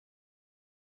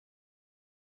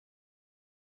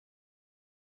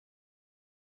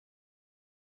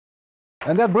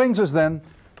And that brings us then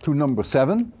to number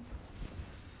 7.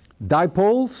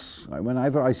 Dipoles.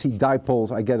 Whenever I see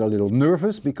dipoles, I get a little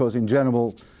nervous because in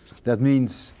general that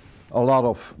means a lot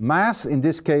of mass. In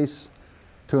this case,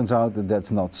 turns out that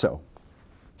that's not so.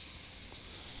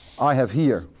 I have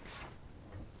here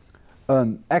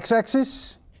an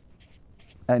x-axis,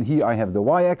 and here I have the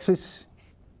y-axis.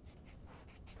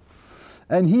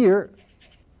 And here,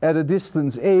 at a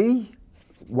distance a,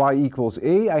 y equals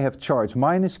a, I have charge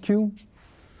minus q,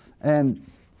 and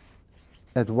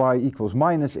at y equals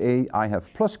minus a, I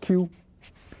have plus q.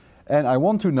 And I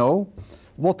want to know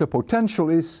what the potential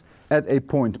is at a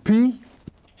point P,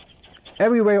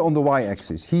 everywhere on the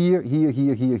y-axis, here, here,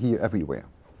 here, here, here, everywhere.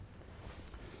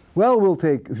 Well, we'll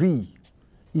take v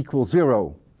equals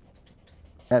 0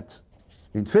 at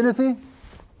infinity.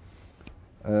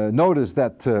 Notice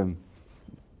that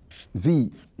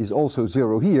v is also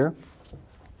 0 here,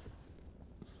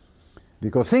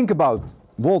 because think about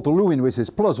Walter Lewin with his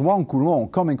plus 1 Coulomb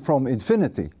coming from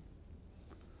infinity.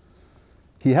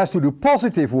 He has to do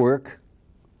positive work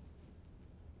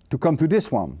to come to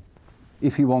this one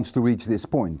if he wants to reach this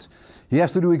point. He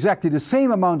has to do exactly the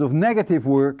same amount of negative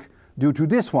work due to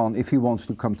this one if he wants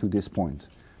to come to this point.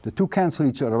 The two cancel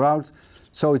each other out,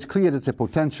 so it's clear that the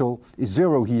potential is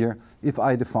 0 here if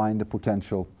I define the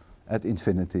potential at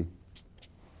infinity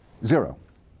 0.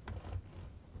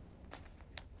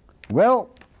 Well,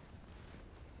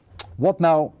 what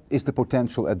now is the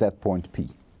potential at that point P?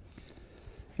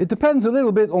 It depends a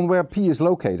little bit on where P is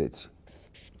located.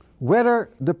 Whether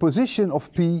the position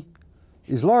of P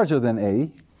is larger than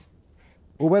A,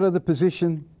 or whether the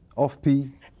position of P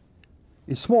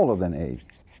is smaller than A.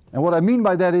 And what I mean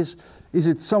by that is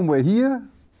it somewhere here,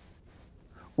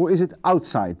 or is it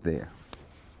outside there?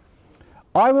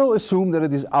 I will assume that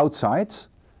it is outside,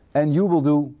 and you will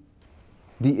do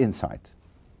the inside.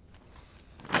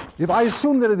 If I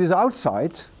assume that it is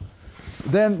outside,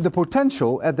 then the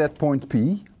potential at that point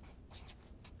P,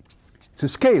 it's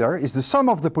a scalar, is the sum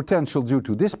of the potential due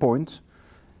to this point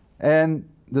and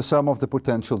the sum of the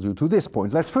potential due to this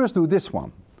point. Let's first do this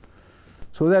one.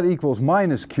 So that equals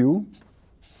minus q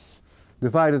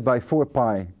divided by 4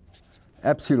 pi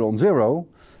epsilon 0.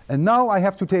 And now I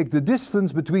have to take the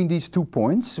distance between these 2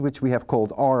 points, which we have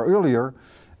called r earlier,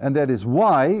 and that is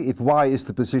y, if y is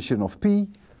the position of P,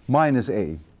 minus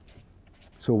a.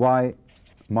 So y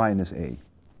minus a.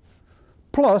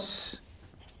 Plus,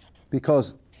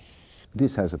 because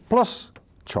this has a plus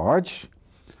charge,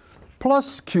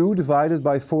 plus q divided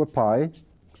by 4 pi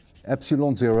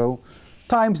epsilon 0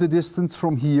 times the distance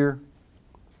from here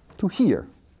to here.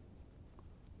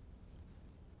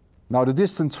 Now the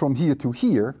distance from here to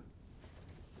here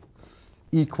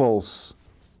equals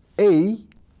a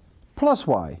plus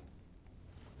y.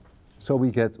 So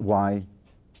we get y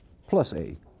plus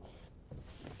a.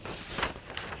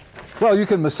 Well, you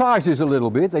can massage this a little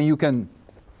bit, and you can,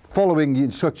 following the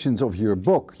instructions of your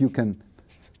book, you can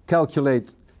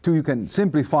calculate, you can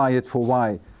simplify it for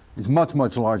y is much,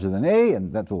 much larger than a,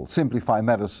 and that will simplify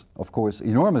matters, of course,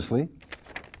 enormously.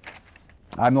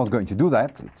 I'm not going to do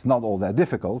that. It's not all that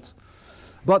difficult.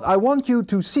 But I want you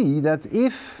to see that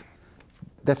if,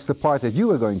 that's the part that you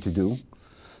are going to do,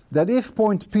 that if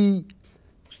point P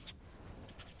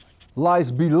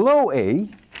lies below A,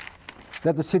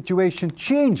 that the situation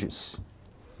changes.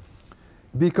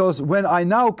 Because when I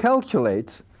now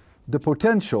calculate the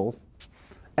potential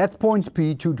at point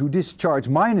P to this charge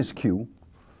minus q,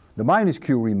 the minus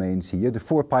q remains here, the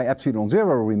 4 pi epsilon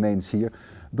 0 remains here,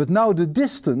 but now the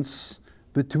distance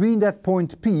between that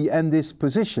point P and this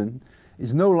position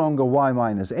is no longer y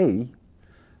minus a,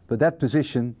 but that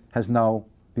position has now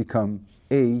become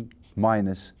a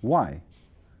minus y.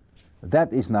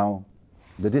 That is now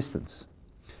the distance.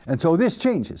 And so this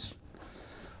changes.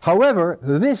 However,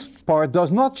 this part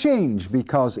does not change,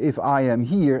 because if I am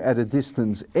here at a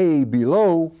distance a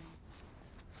below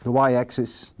the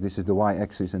y-axis, this is the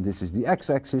y-axis and this is the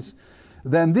x-axis,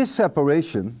 then this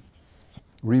separation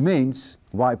remains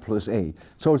y plus a.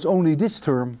 So it's only this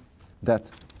term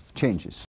that changes.